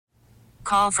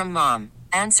call from mom.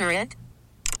 Answer it.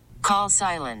 Call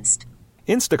silenced.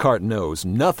 Instacart knows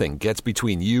nothing gets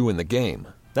between you and the game.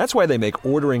 That's why they make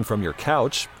ordering from your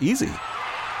couch easy.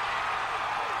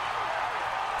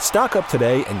 Stock up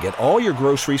today and get all your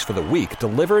groceries for the week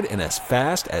delivered in as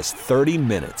fast as 30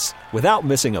 minutes without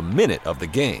missing a minute of the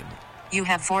game. You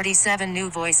have 47 new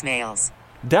voicemails.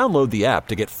 Download the app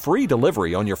to get free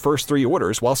delivery on your first 3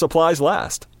 orders while supplies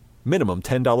last. Minimum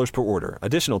 $10 per order.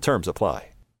 Additional terms apply.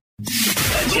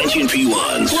 Attention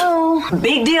P1s. Whoa,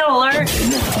 big deal alert.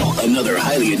 And now, another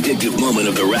highly addictive moment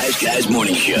of the Rise Guys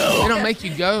Morning Show. They don't make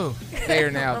you go there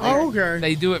now. Oh, okay.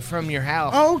 They do it from your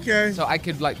house. Oh, okay. So I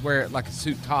could wear it like a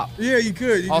suit top. Yeah, you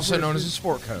could. You Also could known as a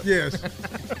sport coat. Yes.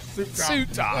 Suit top.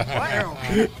 Suit top. Wow.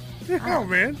 Oh,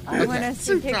 man. I want to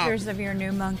see pictures of your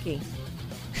new monkey.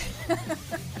 Did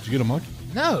you get a monkey?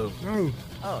 No. No.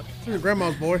 Oh. It's your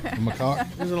grandma's boy. A macaque?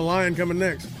 There's a lion coming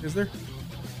next. Is there?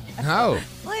 No.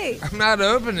 Please. I'm not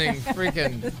opening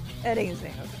freaking That ain't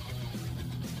saying.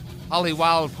 Holly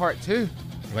Wild Part 2.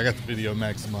 But I got the video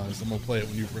maximized. I'm going to play it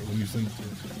when you send it to her.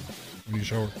 When you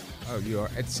show her. Oh, you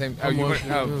are at the same. Oh, you were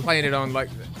playing it on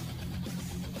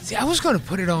See, I was going to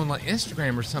put it on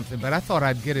Instagram or something, but I thought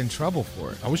I'd get in trouble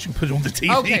for it. I wish you put it on the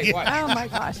TV. Okay. Oh my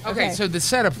gosh. Okay, so the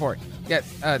setup for it. Got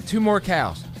 2 more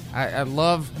cows. I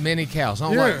love mini cows.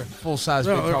 I don't like full-size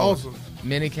big they're cows. awesome.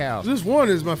 Mini cows. This one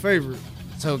is my favorite.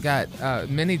 So got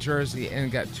mini Jersey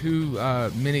and got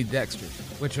 2 mini Dexters,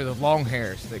 which are the long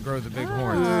hairs that grow the big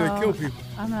horns. They kill people.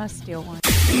 I'm going to steal one.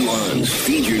 P1s,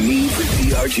 feed your need for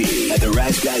TRT at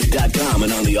theriseguys.com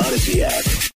and on the Odyssey app.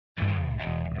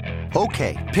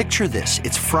 Okay, picture this.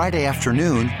 It's Friday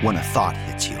afternoon when a thought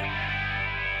hits you.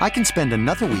 I can spend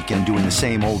another weekend doing the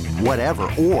same old whatever,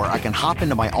 or I can hop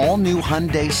into my all-new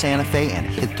Hyundai Santa Fe and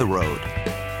hit the road.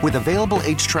 With available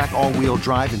H-Track all-wheel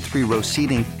drive and 3-row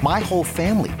seating, my whole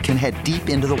family can head deep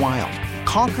into the wild.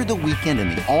 Conquer the weekend in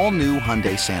the all-new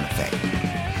Hyundai Santa Fe.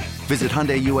 Visit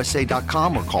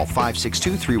HyundaiUSA.com or call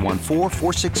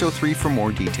 562-314-4603 for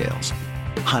more details.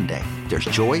 Hyundai, there's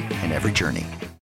joy in every journey.